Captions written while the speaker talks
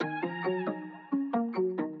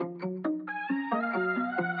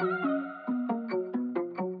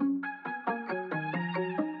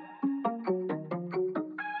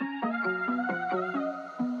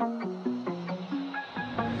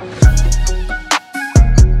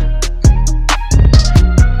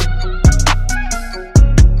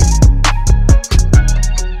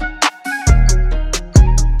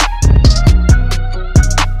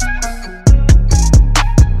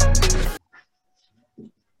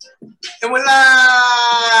And we're live!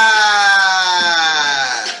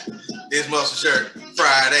 It's Muscle Shirt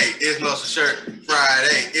Friday. It's Muscle Shirt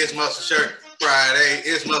Friday. It's Muscle Shirt Friday.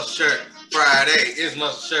 It's Muscle Shirt Friday. It's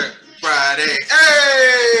Muscle Shirt Friday.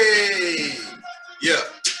 Hey! Yeah.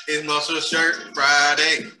 It's Muscle Shirt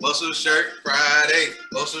Friday. Muscle Shirt Friday.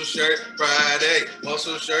 Muscle Shirt Friday.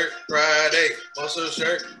 Muscle Shirt Friday. Muscle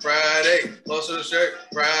Shirt Friday. Muscle Shirt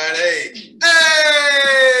Friday.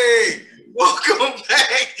 Hey! Welcome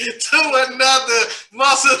back to another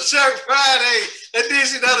Muscle Shirt Friday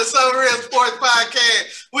edition of the So Real Sports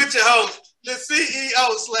Podcast with your host, the CEO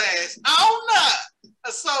 / owner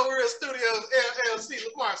of So Real Studios LLC,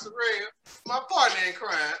 Lamar Sorrell, my partner in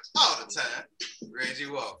crime all the time, Reggie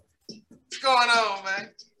Walker. What's going on,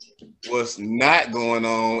 man? What's not going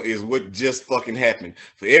on is what just fucking happened.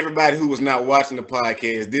 For everybody who was not watching the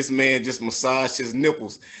podcast, this man just massaged his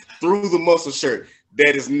nipples through the muscle shirt.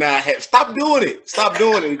 That is not happening. Stop doing it. Stop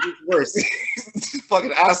doing it. It gets worse. It's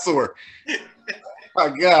fucking eyesore. My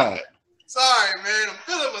God. Sorry, man. I'm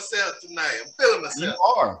feeling myself tonight. I'm feeling myself. You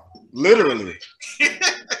are. Literally.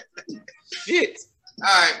 Shit. All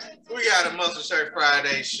right. We got a Muscle Shirt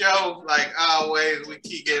Friday show. Like always, we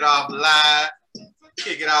kick it off live.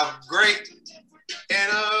 Kick it off great.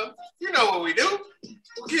 And you know what we do.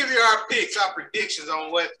 We'll give you our picks, our predictions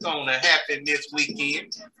on what's going to happen this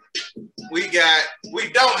weekend. We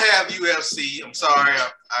don't have UFC. I'm sorry,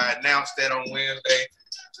 I announced that on Wednesday,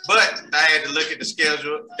 but I had to look at the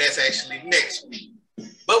schedule. That's actually next week.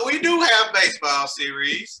 But we do have baseball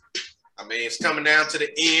series. I mean, it's coming down to the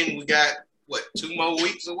end. We got, 2 more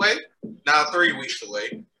weeks away? Now 3 weeks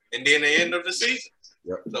away. And then the end of the season.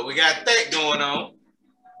 Yep. So we got that going on.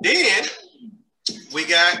 Then we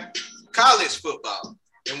got college football,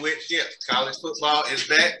 in which, yes, college football is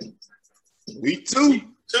back. Week 2.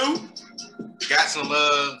 Got some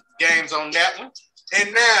games on that one.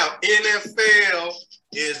 And now NFL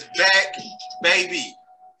is back, baby.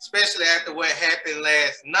 Especially after what happened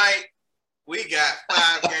last night. We got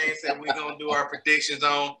 5 games that we're going to do our predictions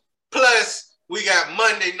on. Plus, we got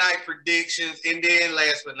Monday night predictions. And then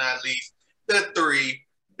last but not least, the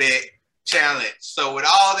 3-bet challenge. So with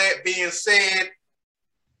all that being said,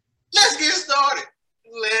 let's get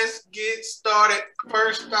started.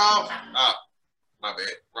 First off, my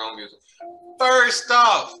bad, wrong music. First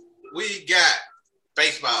off, we got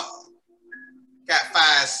baseball. Got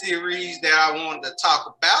 5 series that I wanted to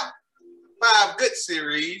talk about. 5 good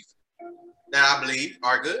series that I believe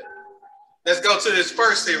are good. Let's go to this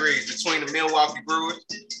first series between the Milwaukee Brewers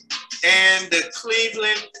and the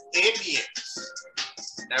Cleveland Indians.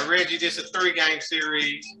 Now, Reggie, this is a 3-game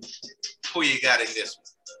series. Who you got in this one?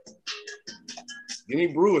 Give me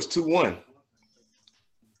Brewers 2-1.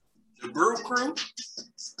 The Brew Crew?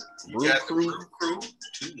 Brew Crew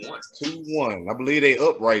 2-1. 2-1. I believe they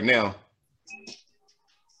up right now.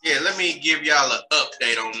 Yeah, let me give y'all an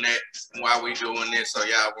update on that while we doing this, so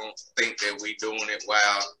y'all won't think that we doing it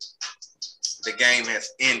while the game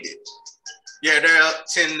has ended. Yeah, they're up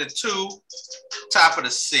 10-2, top of the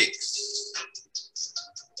 6th.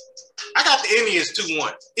 I got the Indians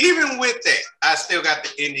 2-1. Even with that, I still got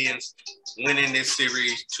the Indians winning this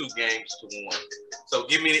series 2-1. So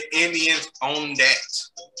give me the Indians on that.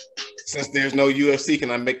 Since there's no UFC,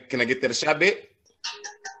 can I get that a shot bet?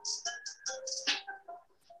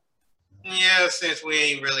 Yeah, since we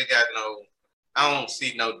ain't really got I don't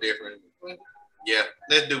see no difference. Yeah,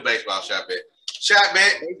 let's do baseball shot bet. Shot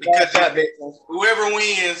bet, because whoever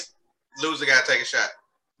wins, loser got to take a shot.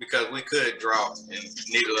 Because we could draw and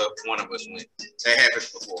neither one of us win. That happened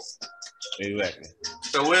before. Exactly.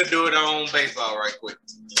 So we'll do it on baseball right quick.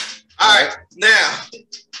 All right, now,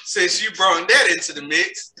 since you brought that into the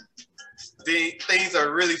mix, things are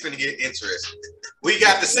really finna get interesting. We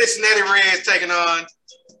got the Cincinnati Reds taking on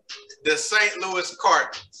the St. Louis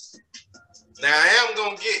Cardinals. Now, I am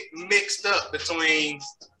going to get mixed up between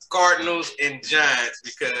Cardinals and Giants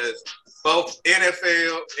because both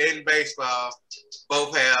NFL and baseball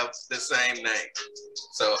both have the same name.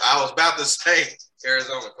 So I was about to say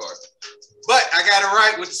Arizona Cardinals. But I got it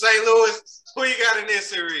right with St. Louis. Who you got in this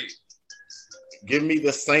series? Give me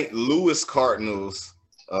the St. Louis Cardinals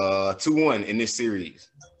 2-1 in this series.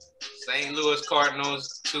 St. Louis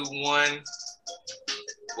Cardinals 2-1.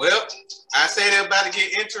 Well, I say they're about to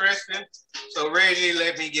get interesting. So, Reggie,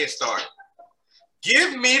 let me get started.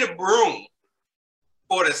 Give me the broom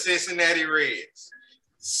for the Cincinnati Reds.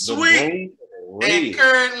 Sweet. And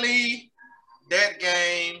currently, that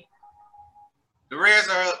game, the Reds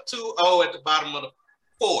are up 2-0 at the bottom of the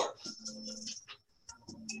 4th.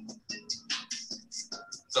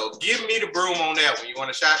 So give me the broom on that one. You want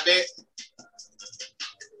a shot bet?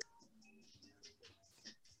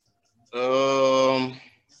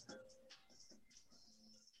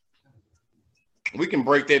 can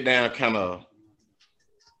break that down kind of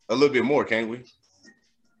a little bit more, can't we?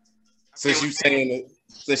 Since you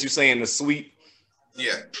saying the sweep.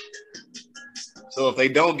 Yeah. So if they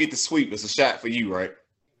don't get the sweep, it's a shot for you, right?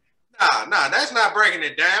 Nah, that's not breaking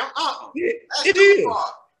it down. Yeah, That's it too is. far.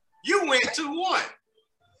 You went 2-1.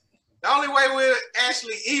 The only way we'll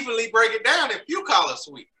actually evenly break it down if you call a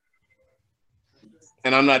sweep.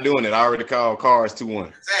 And I'm not doing it. I already called Cards 2-1.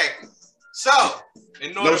 Exactly. So,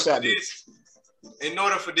 in order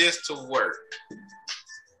for this to work,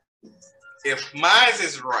 if mine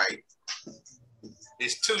is right,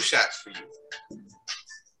 it's 2 shots for you.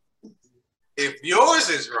 If yours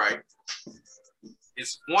is right,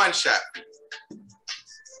 it's 1 shot for you.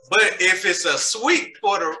 But if it's a sweep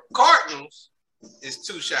for the Cardinals, it's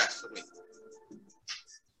 2 shots for me.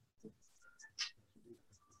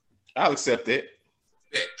 I'll accept it.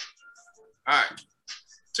 Yeah. All right.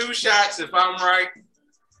 2 shots if I'm right,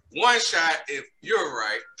 1 shot if you're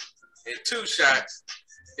right, and 2 shots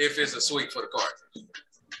if it's a sweep for the Cardinals.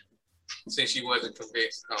 Since you wasn't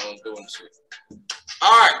convinced on doing the sweep.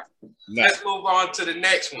 All right. Let's move on to the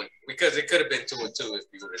next one because it could have been 2-2 if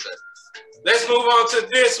you would have done it. Let's move on to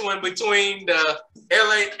this one between the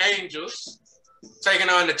LA Angels taking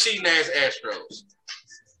on the cheating ass Astros.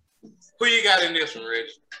 Who you got in this one, Reggie?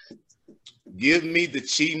 Give me the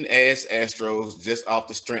cheating ass Astros just off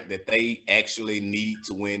the strength that they actually need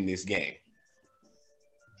to win this game.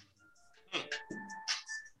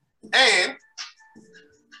 And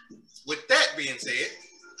with that being said,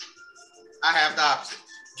 I have the opposite.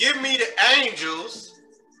 Give me the Angels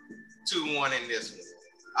 2-1 in this one.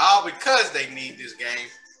 All because they need this game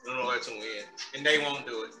in order to win, and they won't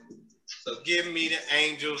do it. So give me the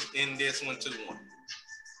Angels in this one 2-1.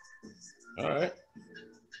 All right.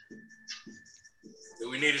 Do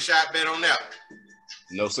we need a shot bet on that?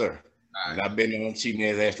 No, sir. Right. Not betting on cheating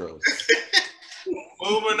ass Astros.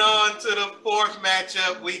 Moving on to the 4th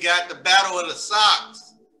matchup, we got the Battle of the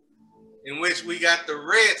Sox, in which we got the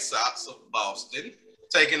Red Sox of Boston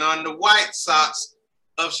taking on the White Sox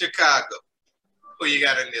of Chicago. Who you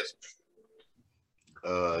got in this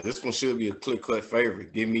one? This one should be a clear-cut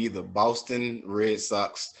favorite. Give me the Boston Red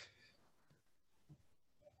Sox.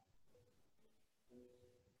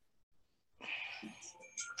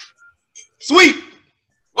 Sweep!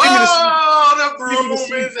 Whoa, the broom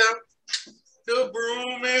is up. The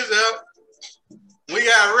broom is up. We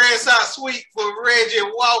got Red Sox sweep for Reggie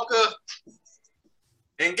Walker.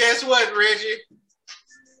 And guess what, Reggie?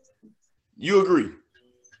 You agree?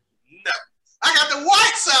 No. I got the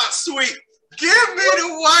White Sox sweep. Give me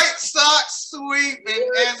the White Sox sweep. And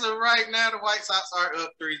as of right now, the White Sox are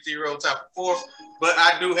up 3-0, top of 4th. But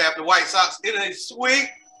I do have the White Sox in a sweep.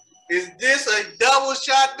 Is this a double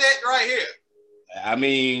shot bet right here? I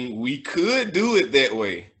mean, we could do it that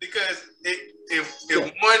way. Because if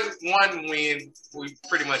one win, we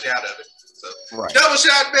pretty much out of it. So right. Double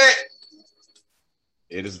shot bet.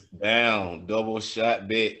 It is down. Double shot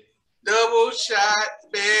bet. Double shot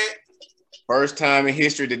bet. First time in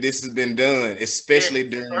history that this has been done, especially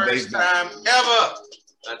during baseball. First time ever.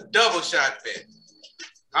 A double shot bet.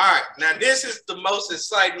 All right. Now, this is the most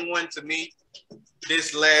exciting one to me.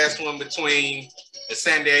 This last one between the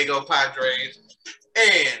San Diego Padres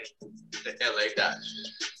and the LA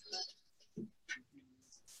Dodgers.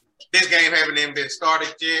 This game haven't even been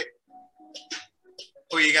started yet.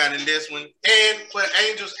 Who you got in this one? And for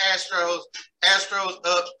Angels, Astros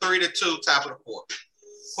up 3-2, top of the 4th.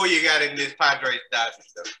 Who you got in this Padres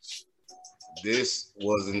Dodgers though? This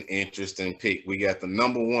was an interesting pick. We got the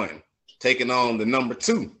number 1 taking on the number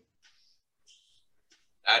 2.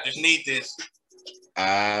 I just need this.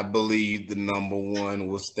 I believe the number 1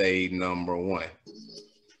 will stay number 1.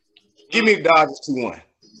 Give me the Dodgers 2-1.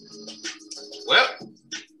 Well,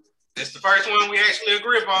 it's the first one we actually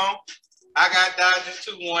agree upon. I got Dodgers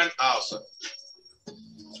 2-1 also.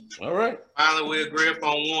 All right. Finally, we agree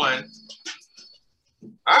upon one.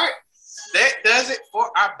 All right. That does it for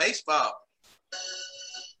our baseball.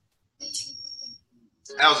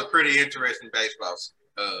 That was a pretty interesting baseball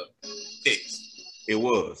picks. It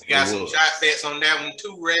was. We got some shot bets on that one,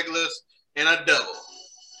 2 regulars and a double.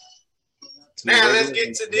 Now let's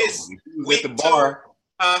get to this. At the bar,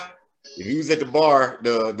 if you was at the bar,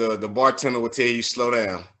 the bartender would tell you slow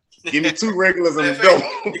down. Give me 2 regulars and a double.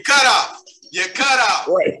 You cut off. You cut off.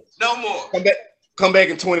 Right. No more. Come back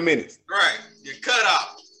in 20 minutes. Right. You cut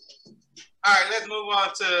off. All right, let's move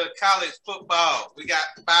on to college football. We got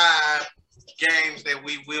 5 games that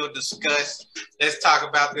we will discuss. Let's talk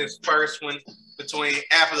about this first one between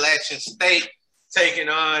Appalachian State taking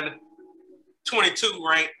on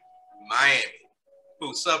 22-ranked Miami,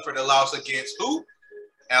 who suffered a loss against who?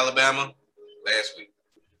 Alabama. last week.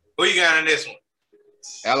 Who you got in this one?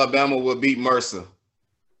 Alabama will beat Mercer.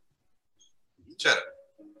 Shut up.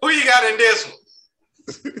 Who you got in this one?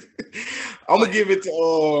 I'm gonna give it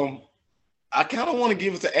to I kind of want to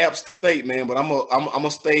give it to App State, man, but I'm gonna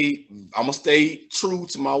stay true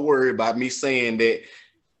to my word by me saying that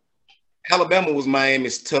Alabama was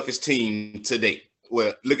Miami's toughest team to date.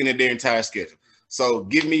 Well, looking at their entire schedule. So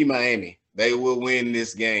give me Miami. They will win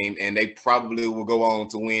this game, and they probably will go on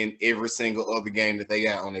to win every single other game that they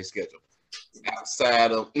got on their schedule.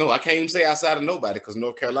 I can't even say outside of nobody because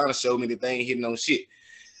North Carolina showed me that they ain't hitting on shit.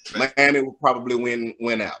 Miami will probably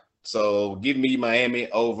win out. So give me Miami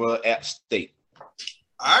over App State.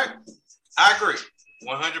 All right. I agree.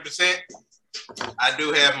 100%. I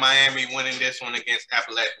do have Miami winning this one against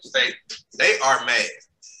Appalachian State. They are mad.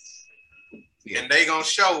 Yeah. And they going to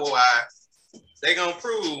show why. They going to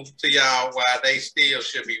prove to y'all why they still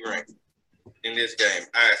should be ranked in this game.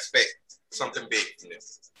 I expect something big from them.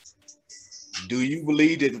 Do you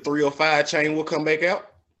believe that the 305 chain will come back out?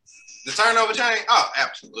 The turnover chain? Oh,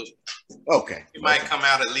 absolutely. Okay. It might come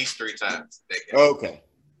out at least 3 times. Okay.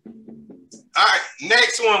 All right.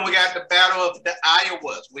 Next one, we got the battle of the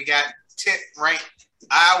Iowas. We got 10th ranked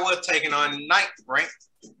Iowa taking on 9th ranked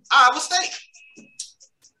Iowa State.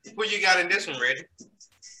 Who you got in this one, Reggie?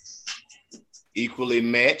 Equally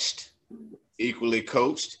matched, equally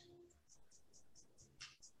coached.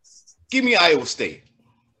 Give me Iowa State.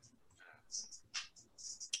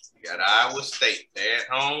 You got Iowa State. They're at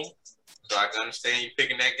home, so I can understand you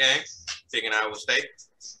picking that game, picking Iowa State.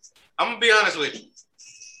 I'm going to be honest with you.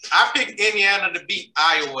 I picked Indiana to beat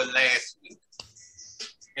Iowa last week,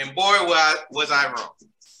 and boy, was I wrong.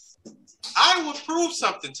 Iowa proved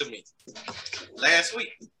something to me last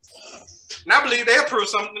week, and I believe they'll prove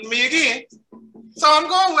something to me again. So I'm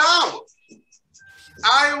going with Iowa.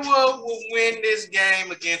 Iowa will win this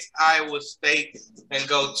game against Iowa State and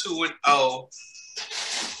go 2-0.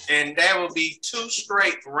 And there will be 2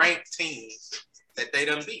 straight ranked teams that they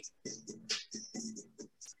done beat.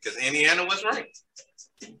 Because Indiana was ranked.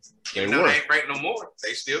 Even though they ain't ranked no more,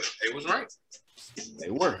 they was ranked. They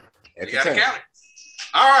were. You got to count it.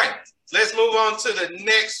 All right. Let's move on to the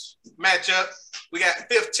next matchup. We got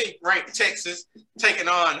 15th ranked Texas taking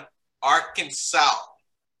on Arkansas.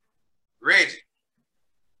 Reggie,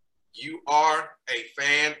 you are a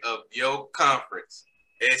fan of your conference,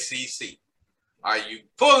 SEC. Are you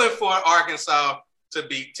pulling for Arkansas to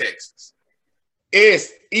beat Texas?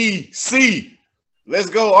 SEC. Let's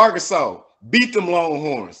go, Arkansas. Beat them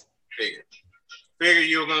Longhorns. Figure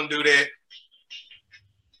you were going to do that.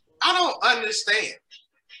 I don't understand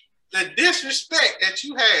the disrespect that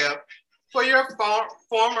you have for your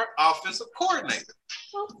former offensive coordinator.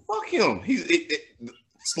 Well, fuck him.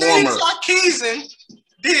 Steve Sarkisian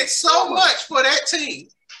did so much for that team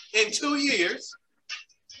in 2 years,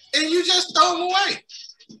 and you just throw him away.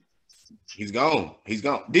 He's gone.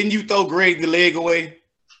 Didn't you throw Greg the leg away?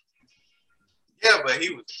 Yeah, but he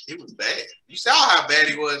was bad. You saw how bad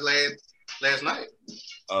he was last night.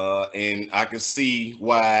 And I can see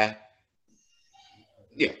why.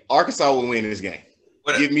 Yeah, Arkansas will win this game.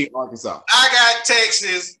 Give me Arkansas. I got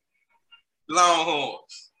Texas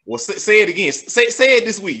Longhorns. Well, say it again. Say it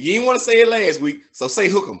this week. You didn't want to say it last week, so say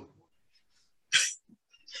hook 'em.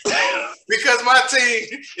 Because my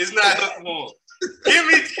team is not hook 'em on. Give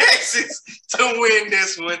me Texas to win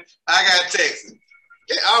this one. I got Texas.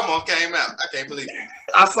 It almost came out. I can't believe it.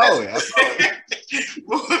 I saw it.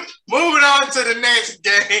 Moving on to the next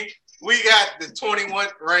game, we got the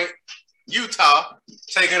 21st ranked Utah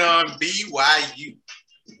taking on BYU.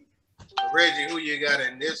 Reggie, who you got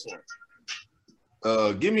in this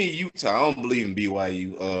one? Give me Utah. I don't believe in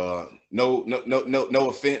BYU. No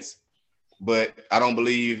offense, but I don't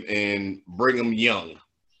believe in Brigham Young.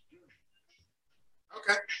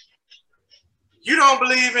 Okay. You don't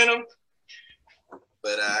believe in them,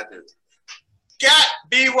 but I do. Got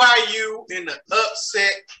BYU in the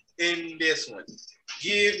upset in this one.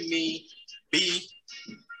 Give me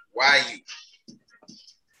BYU.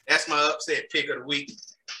 That's my upset pick of the week.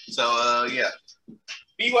 So, yeah.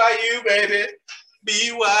 BYU, baby.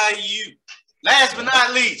 BYU. Last but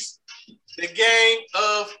not least, the game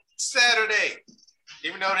of Saturday.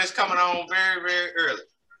 Even though this coming on very, very early.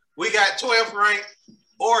 We got 12th ranked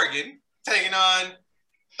Oregon taking on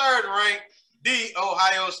 3rd ranked the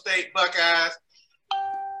Ohio State Buckeyes.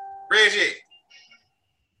 Reggie,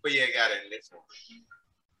 what you got in this one?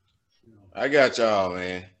 I got y'all,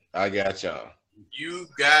 man. I got y'all. You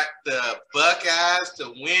got the Buckeyes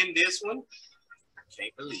to win this one? I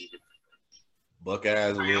can't believe it.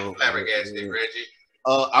 Buckeyes will. Flabbergasted, Reggie.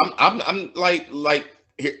 I'm like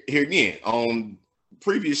here again on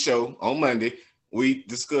previous show on Monday, we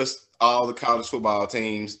discussed all the college football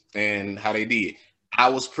teams and how they did. I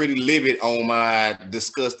was pretty livid on my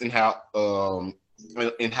disgust in how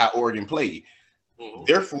Oregon played.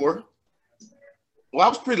 Therefore, well, I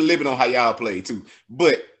was pretty livid on how y'all played too.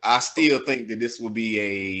 But I still think that this will be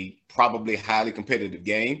a probably highly competitive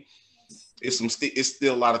game. It's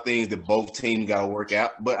still a lot of things that both teams got to work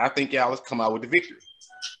out. But I think y'all let's come out with the victory,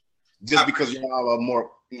 just because y'all are more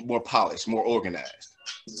polished, more organized.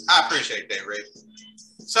 I appreciate that, Ray.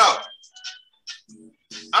 So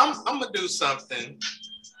I'm gonna do something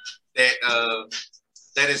that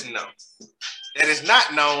is known. That is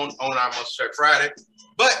not known on our Must Shirt Friday,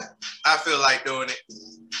 but I feel like doing it.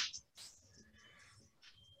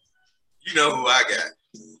 You know who I got.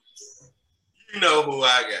 You know who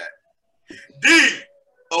I got. The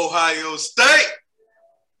Ohio State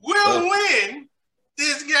will win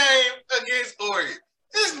this game against Oregon.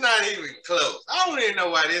 It's not even close. I don't even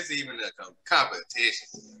know why this is even a competition.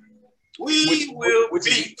 Which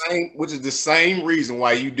is the same reason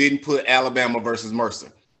why you didn't put Alabama versus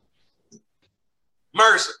Mercer.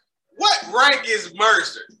 Mercer. What rank is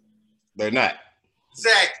Mercer? They're not.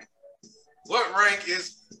 Exactly. What rank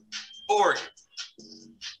is Oregon?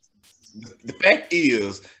 The fact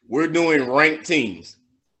is, we're doing ranked teams.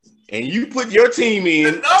 And you put your team in.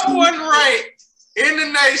 The number one rank in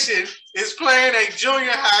the nation is playing a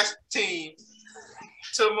junior high team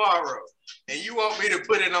tomorrow. And you want me to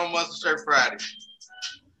put it on Muscle Shirt Friday?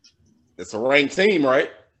 It's a ranked team,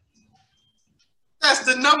 right? That's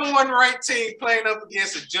the number one ranked team playing up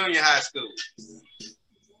against a junior high school.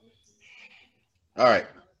 All right.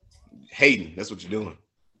 Hayden, that's what you're doing.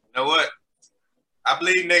 You know what? I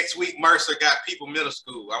believe next week Mercer got People Middle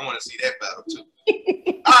School. I want to see that battle too.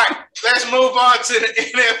 All right, let's move on to the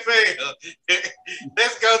NFL.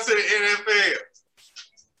 Let's go to the NFL.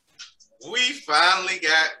 We finally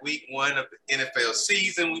got week 1 of the NFL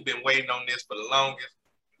season. We've been waiting on this for the longest.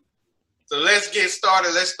 So let's get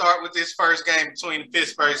started. Let's start with this first game between the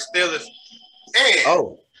Pittsburgh Steelers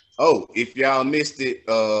and if y'all missed it,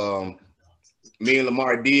 me and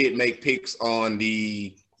Lamar did make picks on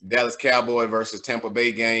the Dallas Cowboy versus Tampa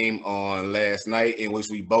Bay game on last night, in which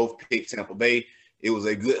we both picked Tampa Bay. It was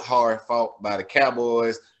a good hard fought by the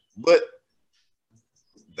Cowboys, but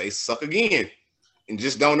they suck again and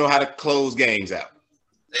just don't know how to close games out.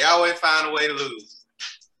 They always find a way to lose.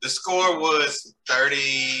 The score was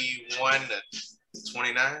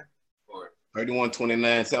 31-29 or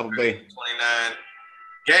 31-29 Tampa Bay. 29.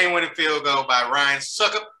 Game-winning field goal by Ryan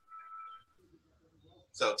Succop.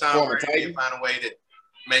 So Tom Brady did find a way to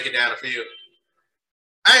make it down the field.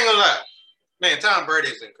 I ain't gonna lie. Man, Tom Brady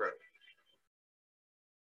is incredible.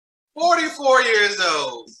 44 years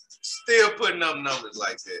old, still putting up numbers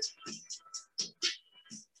like this.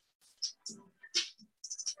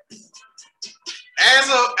 As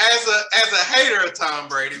a hater of Tom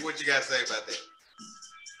Brady, what you got to say about that?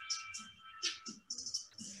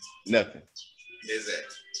 Nothing.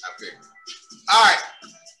 Exactly. I figured. All right.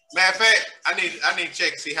 Matter of fact, I need to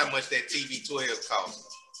check and see how much that TB12 costs.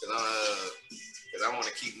 Because I want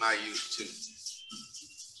to keep my use too.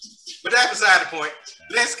 But that's beside the point.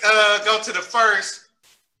 Let's go to the first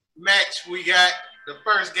match. We got the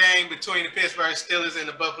first game between the Pittsburgh Steelers and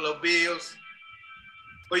the Buffalo Bills.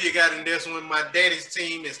 What you got in this one? My daddy's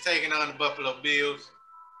team is taking on the Buffalo Bills.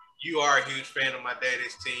 You are a huge fan of my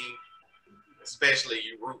daddy's team, especially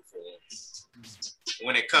you root for them.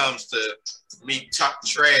 When it comes to me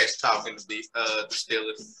trash talking to the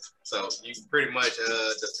Steelers, so you pretty much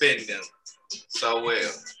defend them so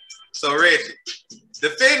well. So Reggie,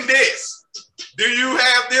 defend this. Do you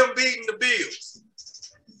have them beating the Bills?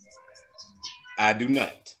 I do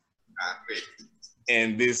not. I figured.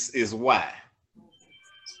 And this is why.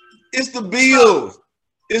 It's the Bills.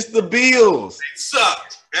 It's the Bills. They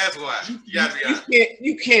suck. That's why. You gotta be honest.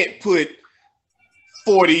 You can't put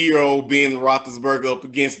 40-year-old Ben Roethlisberger up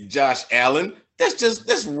against Josh Allen.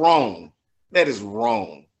 That's wrong. That is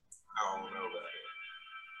wrong. I don't know about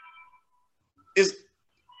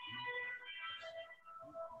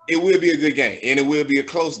it will be a good game, and it will be a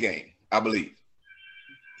close game, I believe.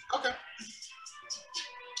 Okay.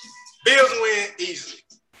 Bills win easily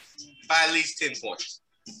by at least 10 points.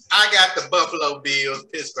 I got the Buffalo Bills.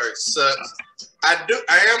 Pittsburgh sucks. I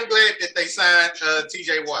am glad that they signed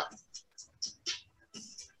TJ Watt.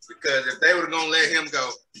 Because if they were going to let him go,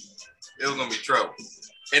 it was going to be trouble.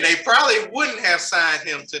 And they probably wouldn't have signed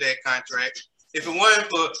him to that contract if it wasn't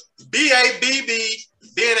for BABB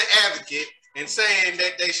being an advocate and saying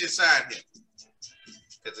that they should sign him.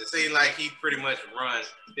 Because it seemed like he pretty much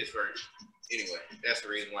runs Pittsburgh. Anyway, that's the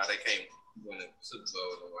reason why they can't win the Super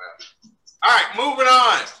Bowl in a while. All right, moving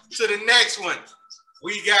on to the next one.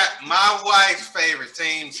 We got my wife's favorite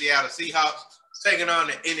team, Seattle Seahawks, taking on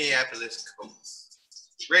the Indianapolis Colts.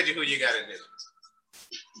 Reggie, who you got in this?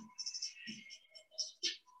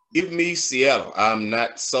 Give me Seattle. I'm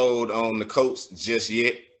not sold on the Colts just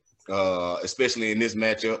yet, especially in this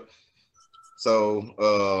matchup. So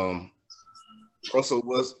Russell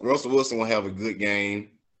Wilson will have a good game.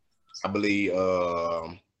 I believe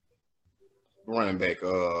running back.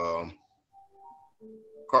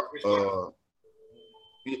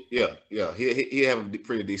 Yeah. He have a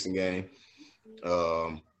pretty decent game.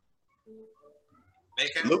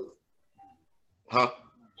 Metcalf?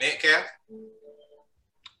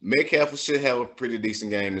 Metcalf should have a pretty decent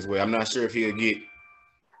game as well. I'm not sure if he'll get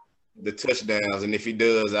the touchdowns, and if he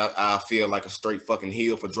does, I feel like a straight fucking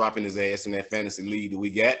heel for dropping his ass in that fantasy league that we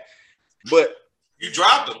got. But you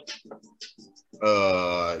dropped him?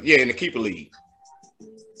 Yeah, in the keeper league.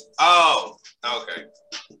 Oh, okay.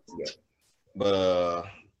 Yeah, but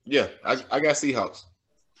yeah, I got Seahawks.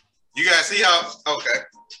 You got Seahawks? Okay,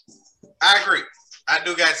 I agree. I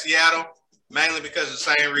do got Seattle, mainly because of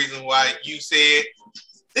the same reason why you said.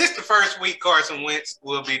 This the first week Carson Wentz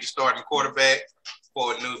will be the starting quarterback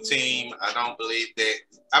for a new team. I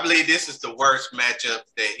believe this is the worst matchup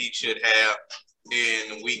that he should have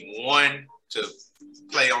in week 1 to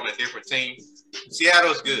play on a different team.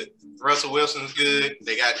 Seattle's good. Russell Wilson's good.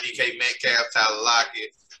 They got DK Metcalf, Tyler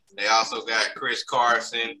Lockett. They also got Chris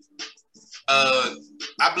Carson. I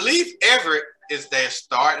believe Everett is their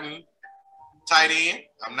starting tight end.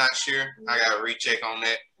 I'm not sure. I got to recheck on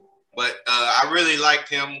that. But I really liked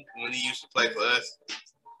him when he used to play for us.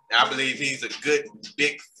 And I believe he's a good,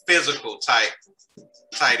 big, physical type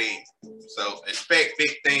tight end. So expect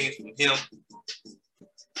big things from him.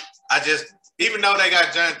 Even though they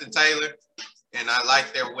got Jonathan Taylor, and I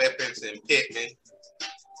like their weapons and Pittman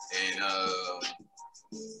and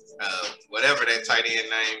whatever that tight end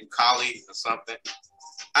name, Collie or something,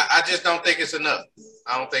 I just don't think it's enough.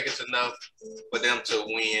 I don't think it's enough for them to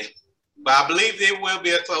win. But I believe it will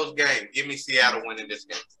be a close game. Give me Seattle winning this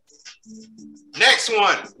game. Next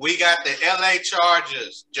one, we got the LA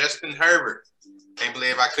Chargers, Justin Herbert. Can't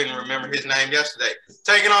believe I couldn't remember his name yesterday.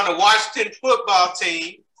 Taking on the Washington football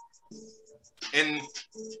team and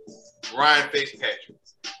Ryan Fitzpatrick.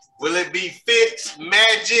 Will it be Fitz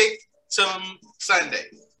Magic Sunday?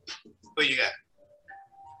 Who you got?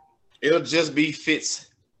 It'll just be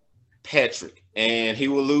Fitzpatrick, and he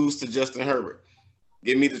will lose to Justin Herbert.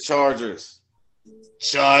 Give me the Chargers.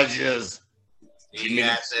 Chargers. You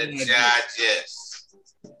got the Chargers.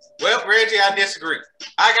 Well, Reggie, I disagree.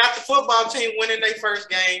 I got the football team winning their first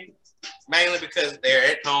game, mainly because they're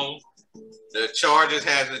at home. The Chargers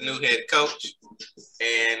has a new head coach,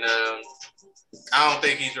 and I don't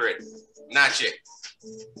think he's ready. Not yet.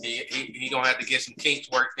 He gonna have to get some kinks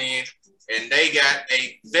worked in, and they got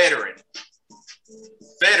a veteran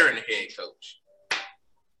head coach.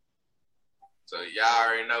 So y'all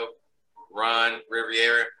already know, Ron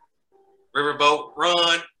Rivera, Riverboat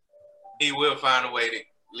Ron, he will find a way to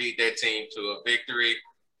lead that team to a victory,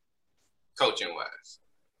 coaching-wise.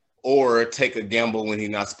 Or take a gamble when he's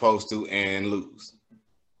not supposed to and lose.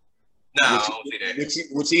 No, I don't see that.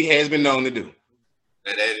 Which he has been known to do.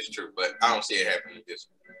 That is true, but I don't see it happening with this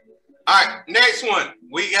one. All right, next one.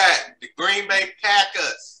 We got the Green Bay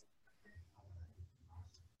Packers.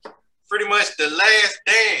 Pretty much the last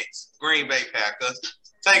dance, Green Bay Packers,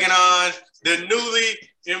 taking on the newly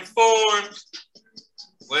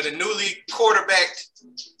quarterbacked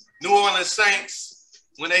New Orleans Saints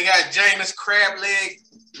when they got Jameis Crableg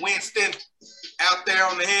Winston out there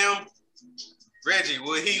on the helm. Reggie,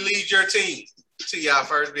 will he lead your team to y'all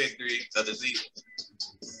first victory of the season?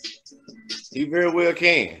 He very well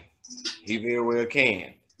can.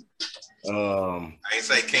 I ain't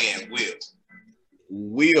say can,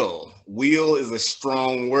 will. Will is a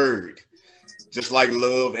strong word, just like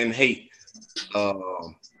love and hate.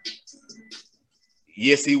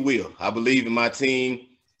 Yes, he will. I believe in my team.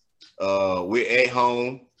 We're at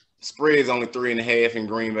home. Spread is only 3.5 in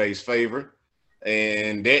Green Bay's favor.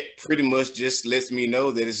 And that pretty much just lets me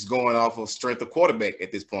know that it's going off of strength of quarterback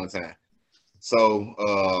at this point in time. So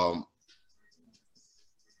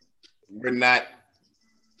we're not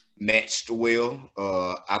matched well.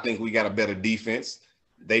 I think we got a better defense.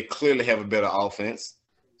 They clearly have a better offense.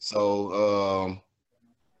 So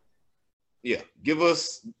yeah, give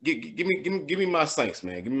me my Saints,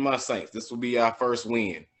 man. Give me my Saints. This will be our first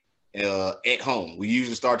win at home. We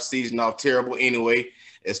usually start the season off terrible anyway,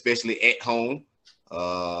 especially at home.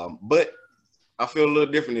 But I feel a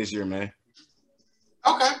little different this year, man.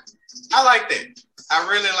 Okay. I like that. I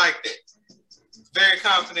really like that. Very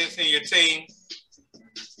confident in your team.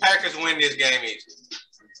 Packers win this game easily.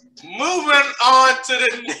 Moving on to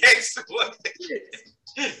the next one.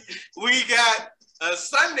 We got a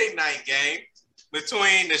Sunday night game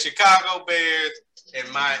between the Chicago Bears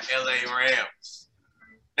and my LA Rams.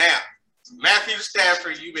 Now, Matthew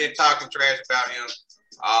Stafford, you've been talking trash about him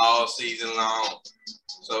all season long.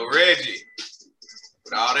 So, Reggie,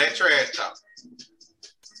 with all that trash talk,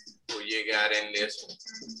 who you got in this one?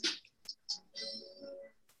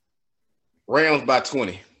 Rams by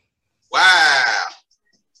 20. Wow.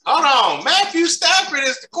 Hold on. Matthew Stafford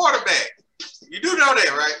is the quarterback. You do know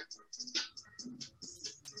that, right?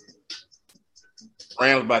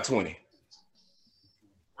 Rams by 20.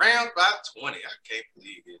 Rams by 20. I can't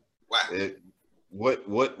believe it. Wow.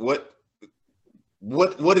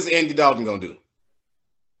 What is Andy Dalton gonna do?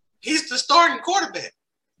 He's the starting quarterback.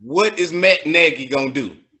 What is Matt Nagy gonna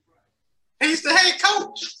do? He's the head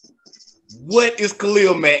coach. What is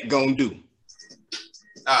Khalil Mack gonna do?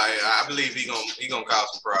 I believe he's gonna cause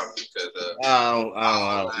some problems because I don't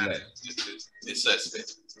know. It's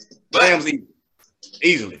suspect. Rams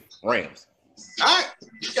easily. Rams. All right,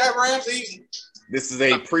 you got Rams easy. This is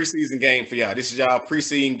a preseason game for y'all. This is y'all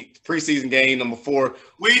preseason game number 4.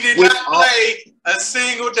 We did not play a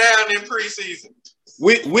single down in preseason.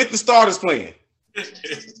 With the starters playing.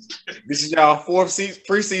 This is y'all 4th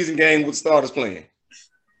preseason game with starters playing.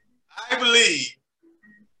 I believe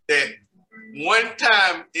that one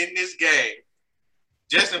time in this game,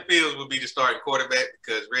 Justin Fields will be the starting quarterback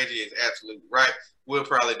because Reggie is absolutely right. We'll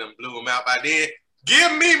probably done blew him out by then.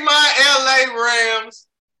 Give me my LA Rams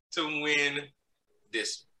to win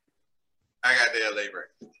this one. I got the LA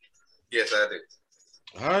Rams. Yes, I do.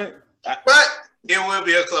 All right. But it will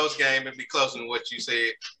be a close game. It'll be closer than what you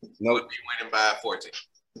said. Nope. We'll be winning by 14.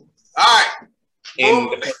 All right.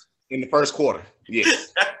 In the first quarter.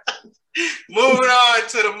 Yes. Moving on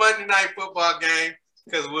to the Monday Night Football game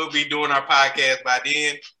because we'll be doing our podcast by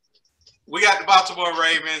then. We got the Baltimore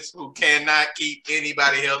Ravens who cannot keep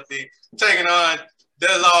anybody healthy, taking on the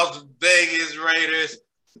Las Vegas Raiders.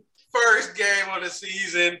 First game of the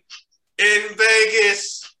season in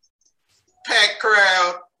Vegas. Packed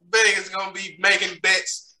crowd. Vegas going to be making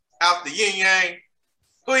bets out the yin-yang.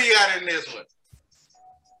 Who you got in this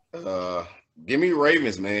one? Give me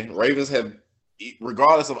Ravens, man. Ravens have,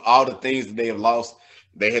 regardless of all the things that they have lost,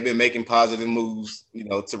 they have been making positive moves,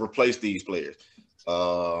 to replace these players.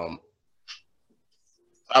 I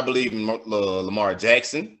believe in Lamar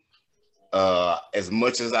Jackson. As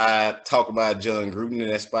much as I talk about John Gruden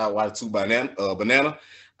and that spot wide 2 banana,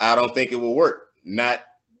 I don't think it will work. Not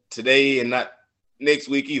today and not next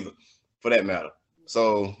week either, for that matter.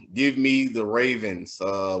 So give me the Ravens.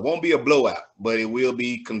 Won't be a blowout, but it will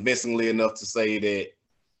be convincingly enough to say that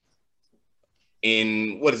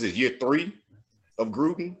in, year 3 of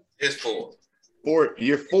Gruden? It's 4.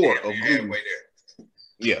 Year 4 of Gruden. Halfway there.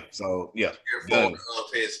 Yeah, so, yeah. Year 4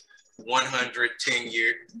 of his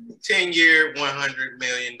 10-year, $100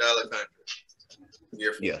 million contract.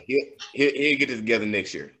 Year 4. Yeah, he'll get it together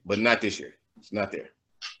next year, but not this year. It's not there.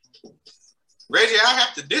 Reggie, I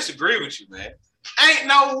have to disagree with you, man. Ain't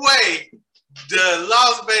no way the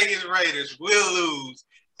Las Vegas Raiders will lose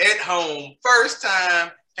at home. First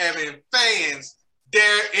time having fans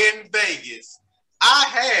there in Vegas. I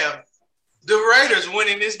have the Raiders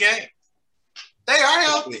winning this game. They are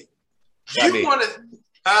healthy. You want to,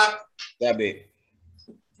 That big.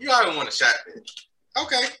 You already want a shot bet.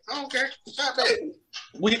 Okay, I don't care. Shot bet.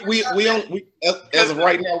 As of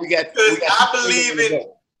right now, we got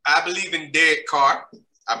I believe in Derek Carr.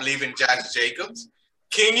 I believe in Josh Jacobs.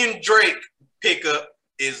 Kenyon Drake pickup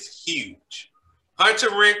is huge. Hunter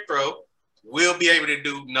Renfrow will be able to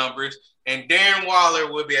do numbers, and Darren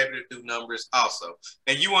Waller will be able to do numbers also.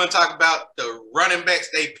 And you want to talk about the running backs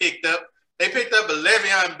they picked up? They picked up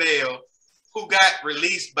Le'Veon Bell, who got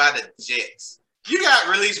released by the Jets. You got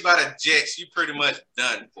released by the Jets, you pretty much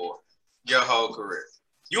done for your whole career.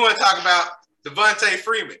 You want to talk about Devontae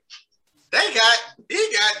Freeman? He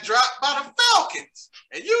got dropped by the Falcons.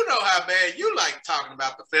 And you know how bad you like talking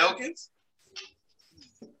about the Falcons.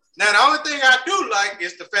 Now, the only thing I do like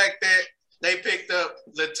is the fact that they picked up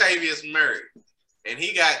Latavius Murray. And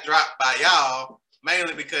he got dropped by y'all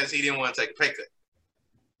mainly because he didn't want to take a pay cut.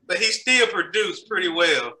 But he still produced pretty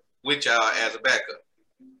well with y'all as a backup.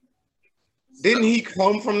 Didn't he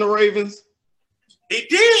come from the Ravens? He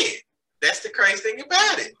did. That's the crazy thing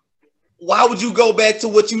about it. Why would you go back to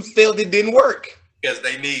what you felt it didn't work? Because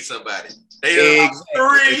they need somebody. They lost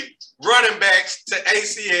 3 running backs to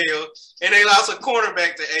ACL, and they lost a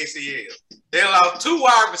cornerback to ACL. They lost 2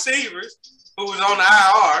 wide receivers who was on the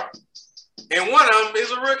IR, and one of them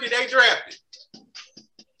is a rookie they drafted.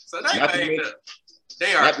 So they Not to banged mention- up.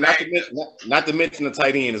 They are Not to banged up. mention, not to mention the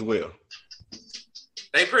tight end as well.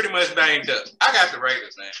 They pretty much banged up. I got the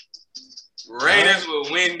Raiders, man. They pretty much banged up. I got the Raiders, man. Raiders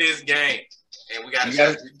will win this game, and we got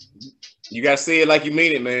to. You gotta say it like you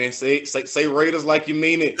mean it, man. Say Raiders like you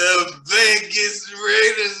mean it. The Vegas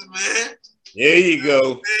Raiders, man. There you go.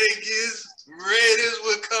 Vegas Raiders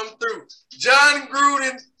will come through. John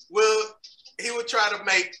Gruden will try to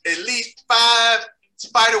make at least 5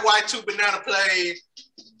 Spider White 2 banana plays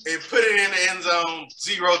and put it in the end zone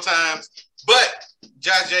 0 times. But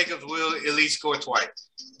Josh Jacobs will at least score twice.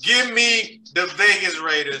 Give me the Vegas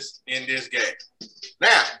Raiders in this game.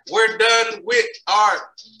 Now, we're done with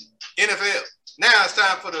our NFL. Now it's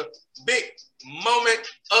time for the big moment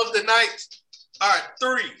of the night. Our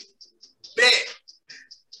 3-bet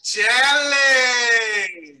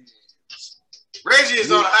challenge. Reggie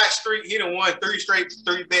is on a hot streak. He done won 3 straight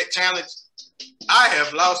 3-bet challenge. I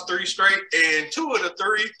have lost 3 straight, and 2 of the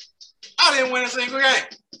 3, I didn't win a single game.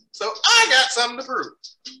 So I got something to prove.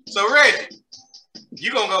 So Reggie,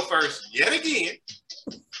 you gonna go first yet again.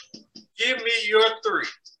 Give me your 3.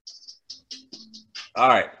 All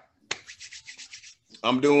right.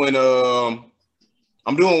 I'm doing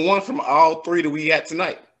one from all 3 that we got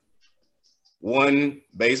tonight. 1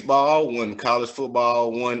 baseball, 1 college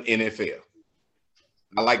football, 1 NFL.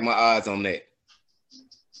 I like my odds on that.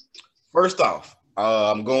 First off,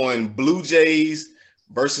 I'm going Blue Jays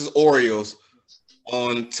versus Orioles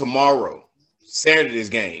on tomorrow, Saturday's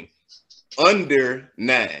game. Under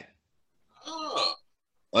 9. Oh.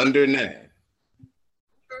 Under 9.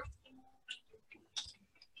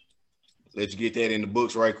 Let you get that in the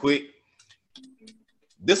books right quick.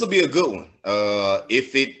 This will be a good one.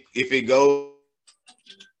 If it goes.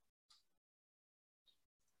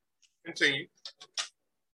 Continue.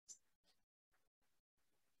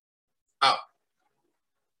 Oh.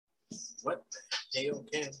 What the hell,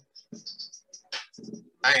 Ken?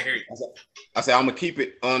 I ain't hear you. I said I'm gonna keep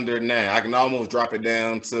it under 9. I can almost drop it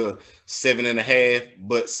down to 7.5,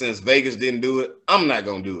 but since Vegas didn't do it, I'm not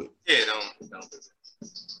gonna do it. Yeah, don't do it.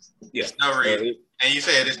 Yeah, There's no reason. And you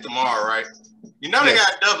said it's tomorrow, right? You know they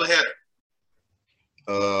got a double header.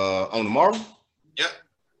 On tomorrow? Yep.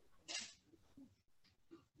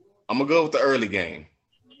 I'm gonna go with the early game.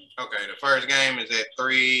 Okay, the first game is at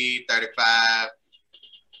 3:35.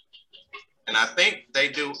 And I think they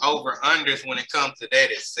do over-unders when it comes to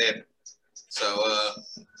that at 7. So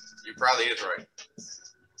you probably is right.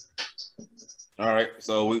 All right,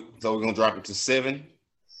 so we're gonna drop it to 7.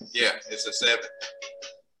 Yeah, it's a 7.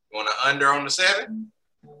 You want to under on the 7?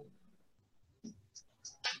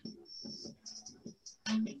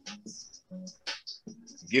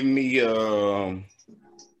 Give me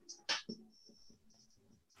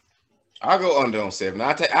I'll go under on 7.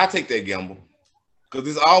 I'll take that gamble. Because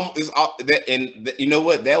it's all that, and you know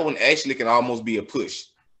what? That one actually can almost be a push.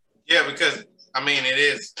 Yeah, because I mean it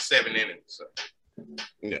is 7 innings. So.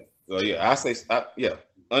 Yeah. So yeah, I say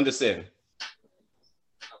under 7.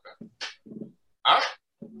 Okay. All right.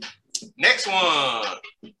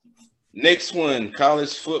 Next one,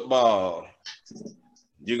 college football.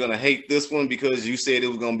 You're gonna hate this one because you said it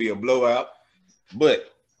was gonna be a blowout,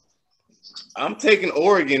 but I'm taking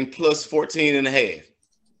Oregon plus 14.5.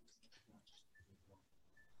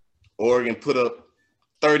 Oregon put up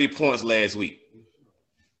 30 points last week.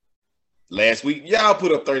 Y'all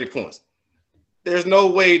put up 30 points. There's no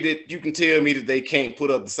way that you can tell me that they can't put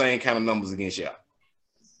up the same kind of numbers against y'all.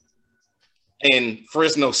 And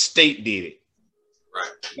Fresno State did it. Right.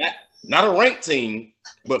 Not a ranked team,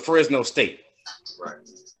 but Fresno State. Right.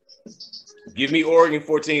 Give me Oregon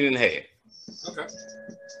 14.5. Okay.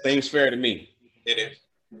 Seems fair to me. It is.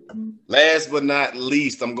 Last but not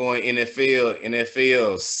least, I'm going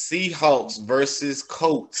NFL. Seahawks versus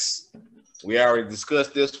Colts. We already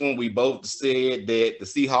discussed this one. We both said that the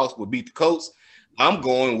Seahawks would beat the Colts. I'm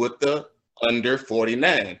going with the under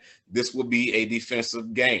 49. This will be a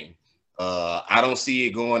defensive game. I don't see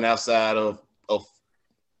it going outside of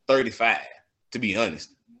 35, to be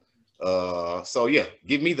honest. So, yeah,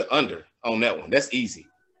 give me the under on that one. That's easy.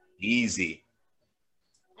 Easy.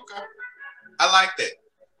 Okay. I like that.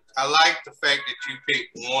 I like the fact that you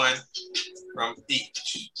picked one from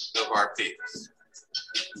each of our picks.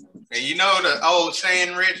 And you know the old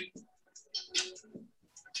saying, Reggie?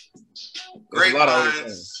 Great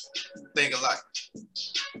minds think alike.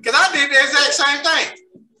 Because I did the exact same thing.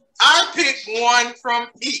 I picked one from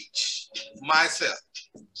each myself.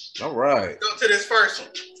 All right. Go to this first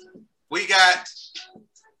one. We got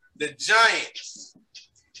the Giants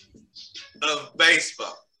of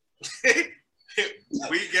baseball.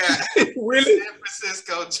 We got really? San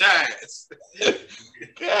Francisco Giants.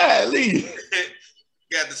 Golly.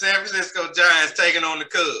 Got got the San Francisco Giants taking on the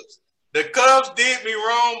Cubs. The Cubs did me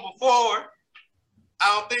wrong before.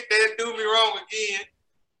 I don't think they'll do me wrong again.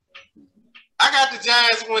 I got the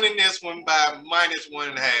Giants winning this one by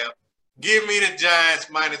 -1.5. Give me the Giants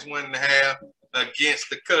 -1.5 against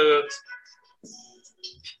the Cubs.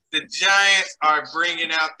 The Giants are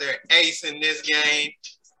bringing out their ace in this game,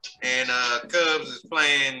 and Cubs is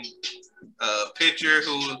playing a pitcher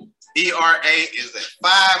who ERA is at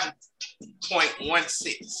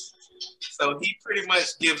 5.16. So he pretty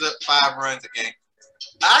much gives up 5 runs a game.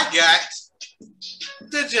 I got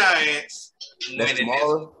the Giants winning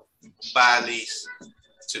this by at least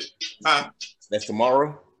 2. That's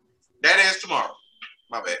tomorrow? That is tomorrow.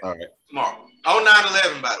 My bad. All right. Tomorrow. Oh,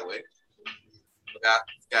 9/11, by the way. Forgot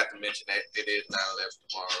to mention that. It is 9/11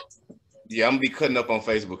 tomorrow. Yeah, I'm going to be cutting up on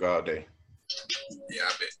Facebook all day. Yeah,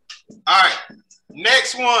 I bet. All right.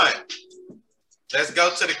 Next one. Let's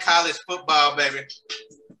go to the college football, baby.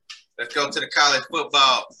 Let's go to the college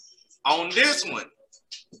football. On this one,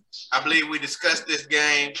 I believe we discussed this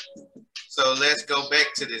game. So let's go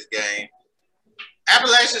back to this game.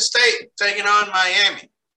 Appalachian State taking on Miami.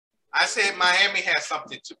 I said Miami has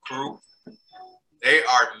something to prove. They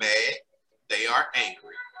are mad. They are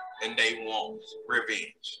angry. And they want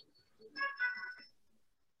revenge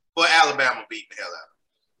for Alabama beating the hell out of them.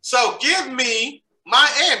 So give me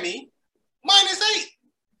Miami -8.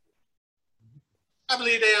 I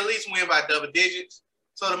believe they at least win by double digits.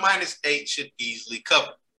 So the -8 should easily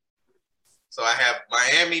cover. So I have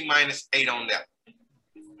Miami -8 on that.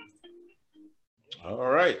 All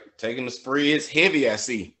right. Taking the spree is heavy, I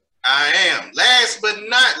see. I am. Last but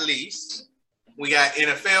not least, we got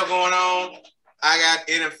NFL going on. I got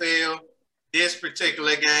NFL. This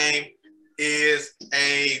particular game is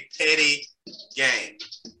a petty game.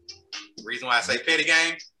 The reason why I say petty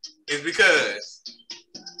game is because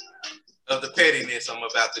of the pettiness I'm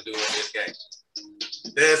about to do in this game.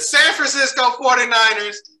 The San Francisco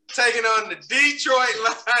 49ers taking on the Detroit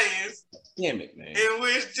Lions. Damn it, man. In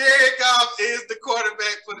which Jared Goff is the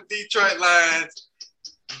quarterback for the Detroit Lions.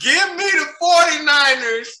 Give me the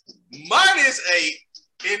 49ers -8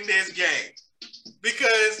 in this game.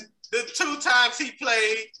 Because the 2 times he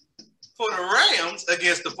played for the Rams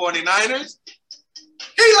against the 49ers,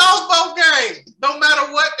 he lost both games, no matter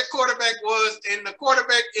what the quarterback was. And the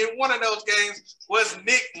quarterback in one of those games was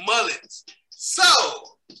Nick Mullins.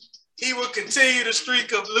 So he will continue the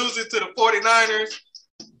streak of losing to the 49ers.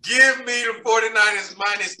 Give me the 49ers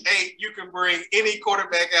 -8. You can bring any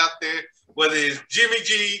quarterback out there, whether it's Jimmy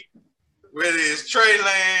G, whether it's Trey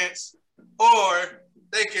Lance, or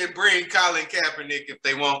they can bring Colin Kaepernick if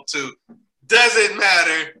they want to. Doesn't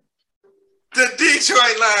matter. The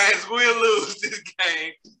Detroit Lions will lose this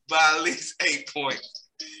game by at least 8 points.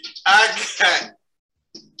 I got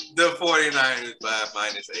the 49ers by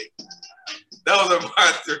 -8. Those are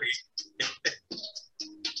my 3.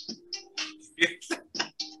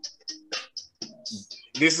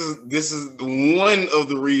 This is one of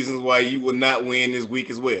the reasons why you will not win this week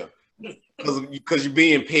as well. Because you're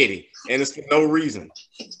being petty, and it's for no reason.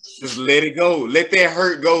 Just let it go. Let that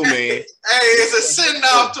hurt go, man. Hey, it's a send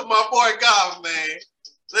off to my boy Goff, man.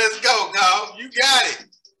 Let's go, Goff. You got it.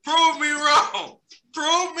 Prove me wrong.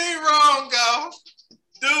 Prove me wrong, Goff.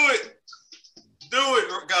 Do it. Do it,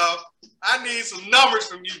 Goff. I need some numbers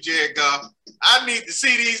from you, Jared Goff. I need to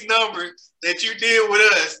see these numbers that you did with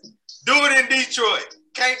us. Do it in Detroit.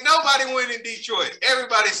 Can't nobody win in Detroit.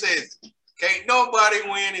 Everybody says it. Can't nobody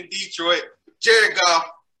win in Detroit. Jared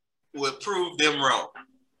Goff will prove them wrong.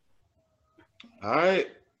 All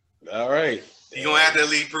right. All right. You're going to have to at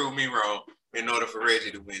least prove me wrong in order for Reggie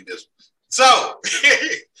to win this one. So,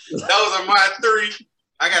 those are my 3.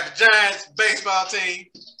 I got the Giants baseball team,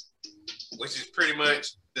 which is pretty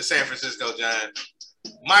much the San Francisco Giants,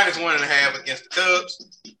 -1.5 against the Cubs.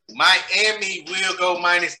 Miami will go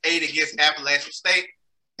 -8 against Appalachian State.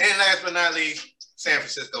 And last but not least, San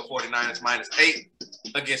Francisco 49ers -8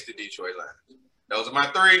 against the Detroit Lions. Those are my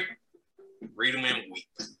 3. Read them and weep.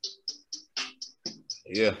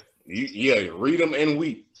 Yeah. Read them and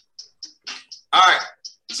weep. All right.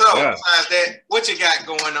 So, besides that, what you got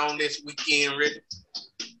going on this weekend, Rick?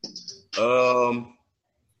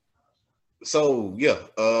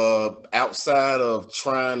 Outside of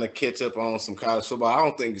trying to catch up on some college football, I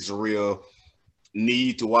don't think it's a real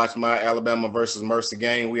need to watch my Alabama versus Mercer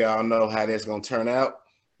game. We all know how that's going to turn out.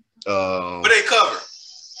 But they cover.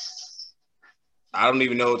 I don't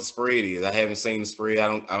even know what the spread is. I haven't seen the spread. I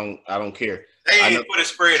don't care. They didn't put a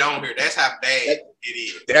spread on here. That's how bad it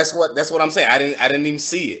is. That's what I'm saying. I didn't even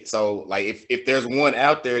see it. So like if there's one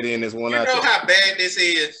out there, then there's one out there. You know how bad this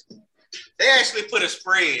is? They actually put a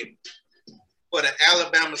spread for the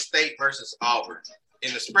Alabama State versus Auburn.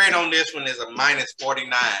 And the spread on this one is a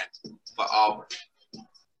 -49 for Auburn.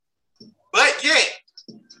 But yet,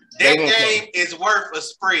 that game is worth a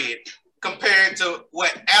spread compared to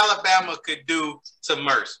what Alabama could do to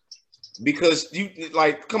Mercer. Because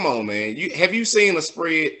come on, man. Have you seen a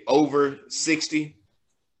spread over 60?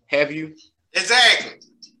 Have you? Exactly.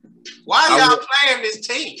 Why y'all playing this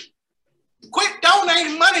team? Quit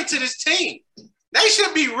donating money to this team. They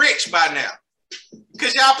should be rich by now.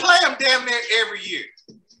 Because y'all play them damn near every year.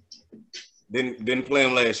 Didn't play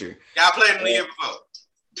them last year. Y'all played them the year before.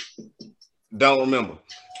 Don't remember.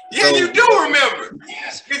 Yeah, so, you do remember.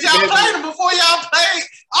 Because y'all played them before y'all played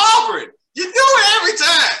Auburn. You do it every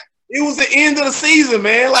time. It was the end of the season,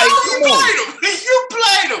 man. Like, you played them. You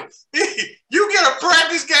played them. You get a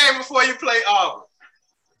practice game before you play Auburn.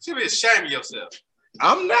 You should be ashamed of yourself.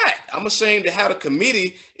 I'm not. I'm ashamed of how the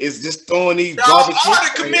committee is just throwing these garbage.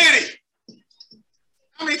 The committee.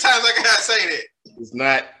 How many times I gotta say that? It's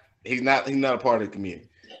not. He's not a part of the committee.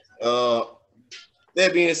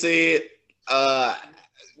 That being said,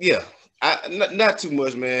 yeah, not too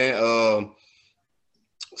much, man.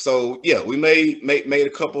 So yeah, we made a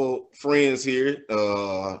couple friends here,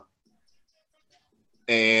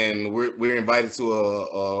 and we're invited to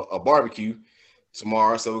a barbecue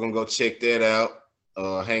tomorrow. So we're gonna go check that out.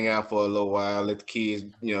 Hang out for a little while, let the kids,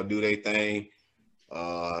 do their thing.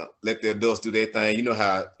 Let the adults do their thing. You know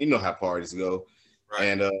how parties go. Right.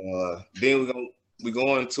 And then we're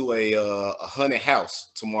going to a haunted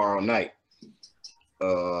house tomorrow night.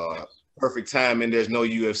 Perfect time, and there's no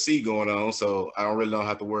UFC going on, so I don't really don't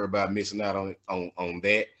have to worry about missing out on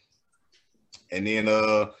that. And then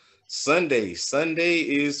Sunday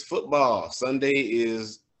is football. Sunday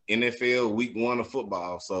is NFL week 1 of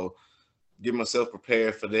football. So get myself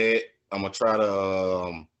prepared for that. I'm gonna try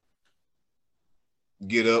to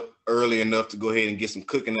get up early enough to go ahead and get some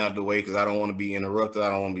cooking out of the way because I don't want to be interrupted. I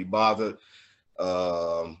don't want to be bothered.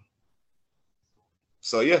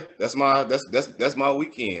 So yeah, that's my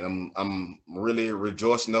weekend. I'm really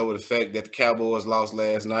rejoicing over the fact that the Cowboys lost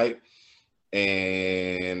last night,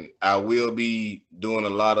 and I will be doing a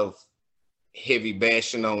lot of heavy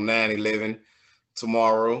bashing on 9/11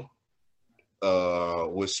 tomorrow,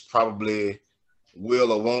 which probably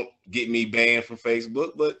will or won't get me banned from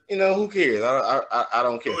Facebook, but who cares? I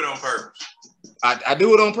don't care. Do it on purpose. I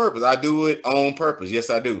do it on purpose. I do it on purpose. Yes,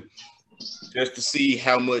 I do. Just to see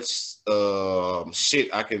how much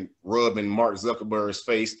shit I can rub in Mark Zuckerberg's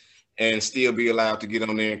face and still be allowed to get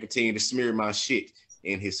on there and continue to smear my shit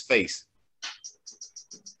in his face.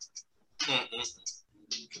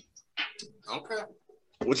 Okay.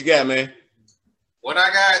 What you got, man? What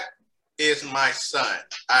I got is my son.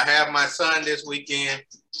 I have my son this weekend,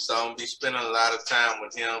 so I'm going to be spending a lot of time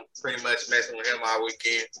with him, pretty much messing with him all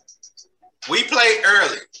weekend. We play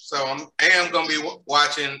early, so I am going to be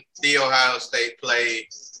watching the Ohio State play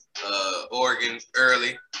Oregon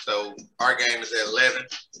early. So our game is at 11.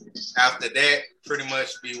 After that, pretty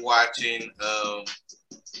much be watching.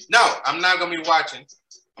 No, I'm not going to be watching.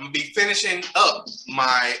 I'm going to be finishing up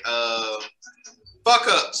my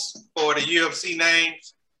fuck-ups for the UFC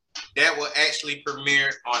names. That will actually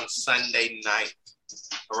premiere on Sunday night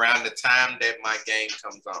around the time that my game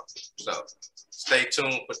comes on. So stay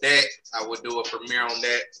tuned for that. I will do a premiere on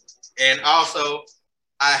that. And also,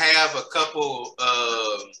 I have a couple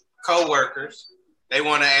co-workers. They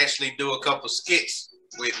want to actually do a couple skits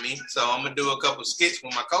with me. So I'm going to do a couple skits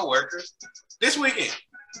with my co-workers this weekend.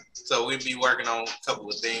 So we'll be working on a couple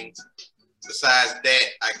of things. Besides that,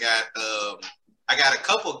 I got a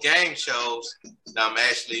couple game shows that I'm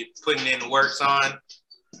actually putting in the works on,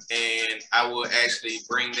 and I will actually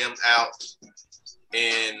bring them out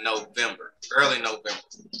in November, early November.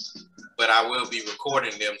 But I will be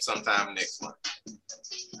recording them sometime next month.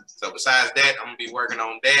 So besides that, I'm going to be working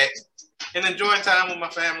on that and enjoying time with my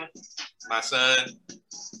family, my son,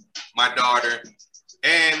 my daughter,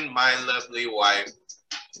 and my lovely wife,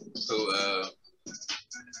 who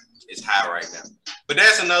is high right now. But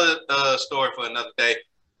that's another story for another day.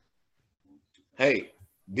 Hey,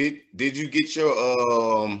 did you get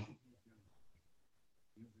your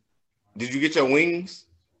wings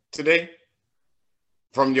today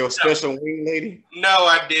from your special wing lady? No,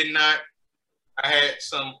 I did not. I had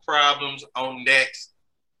some problems on that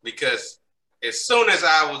because as soon as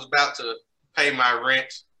I was about to pay my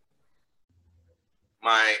rent,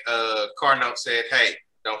 my car note said, "Hey,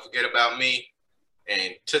 don't forget about me,"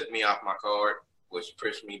 and took me off my card, which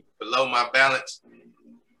pushed me below my balance.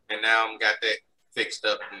 And now I'm got that fixed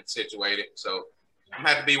up and situated. So I'm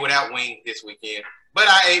happy to be without wing this weekend. But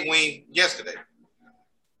I ate wing yesterday.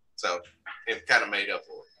 So it kind of made up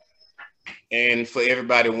for it. And for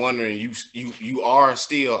everybody wondering, you are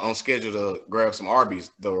still on schedule to grab some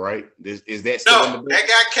Arby's, though, right? Is that still in the No, book? that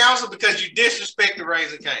got canceled because you disrespected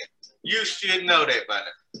Raising Cane's. You should know that by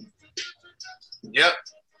now. Yep.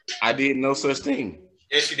 I did no such thing.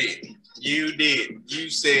 Yes, you did. You did. You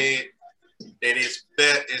said that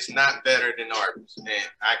it's not better than Arby's, and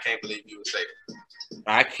I can't believe you would say that.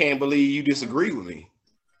 I can't believe you disagree with me.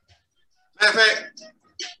 Matter of fact,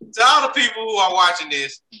 to all the people who are watching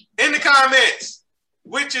this, in the comments,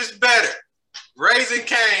 which is better, Raising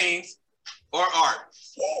Cane's or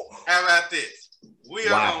Arby's? How about this? We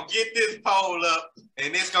are going to get this poll up,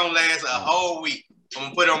 and it's going to last a whole week. I'm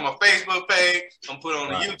going to put it on my Facebook page. I'm going to put it on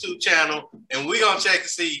the YouTube channel, and we're going to check to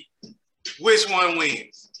see which one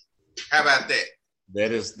wins. How about that?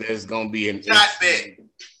 There's going to be an shot bet.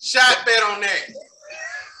 Shot bet on that.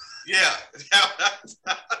 Yeah.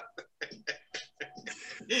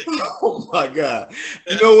 Oh my God!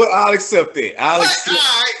 You know what? I'll accept it. All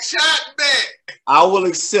right, shot bet. I will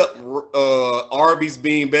accept Arby's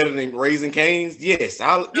being better than Raising Cane's. Yes,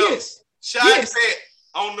 yes. Shot bet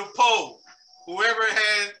on the poll. Whoever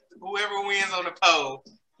wins on the poll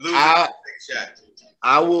loses the shot.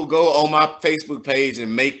 I will go on my Facebook page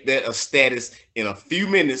and make that a status in a few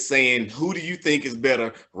minutes saying, who do you think is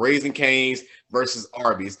better, Raising Cane's versus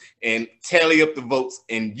Arby's, and tally up the votes,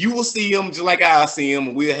 and you will see them just like I see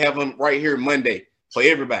them. We'll have them right here Monday for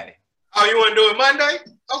everybody. Oh, you want to do it Monday?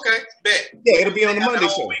 Okay, bet. Yeah, it'll be on the Monday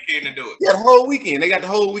show. Weekend to do it. Yeah, the whole weekend. They got the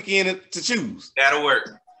whole weekend to choose. That'll work.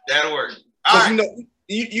 All right.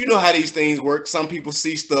 You know how these things work. Some people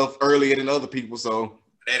see stuff earlier than other people, so.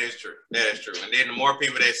 That is true. And then the more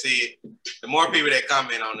people that see it, the more people that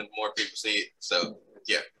comment on it, the more people see it. So,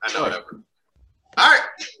 yeah, I know that works. All right.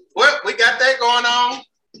 Well, we got that going on.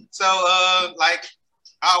 So, like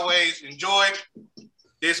always, enjoy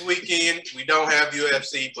this weekend. We don't have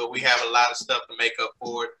UFC, but we have a lot of stuff to make up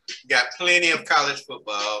for it. We got plenty of college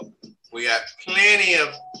football. We got plenty of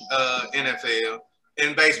NFL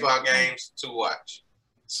and baseball games to watch.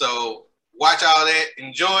 So, watch all that.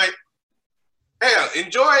 Enjoy it. Hell,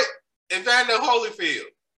 enjoy Evander Holyfield.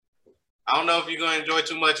 I don't know if you're going to enjoy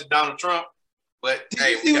too much of Donald Trump, but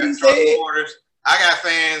hey, we got Trump supporters. I got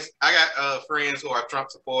fans. I got friends who are Trump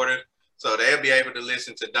supporters, so they'll be able to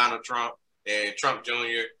listen to Donald Trump and Trump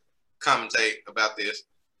Jr. commentate about this.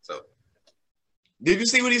 So, did you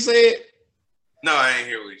see what he said? No, I didn't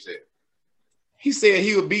hear what he said. He said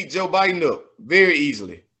he would beat Joe Biden up very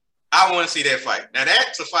easily. I want to see that fight. Now,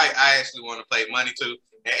 that's a fight I actually want to pay money to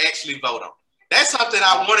and actually vote on. That's something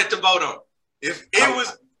I wanted to vote on. If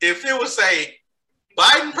it was say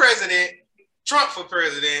Biden president, Trump for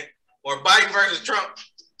president, or Biden versus Trump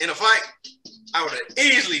in a fight, I would have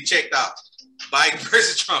easily checked off Biden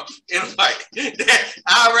versus Trump in a fight.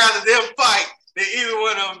 I'd rather them fight than either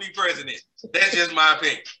one of them be president. That's just my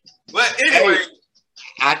opinion. But anyway,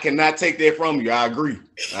 I cannot take that from you. I agree.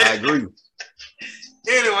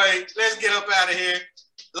 Anyway, let's get up out of here.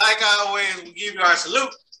 Like always, we give you our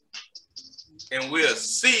salute. And we'll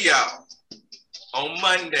see y'all on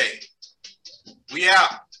Monday. We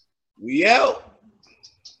out.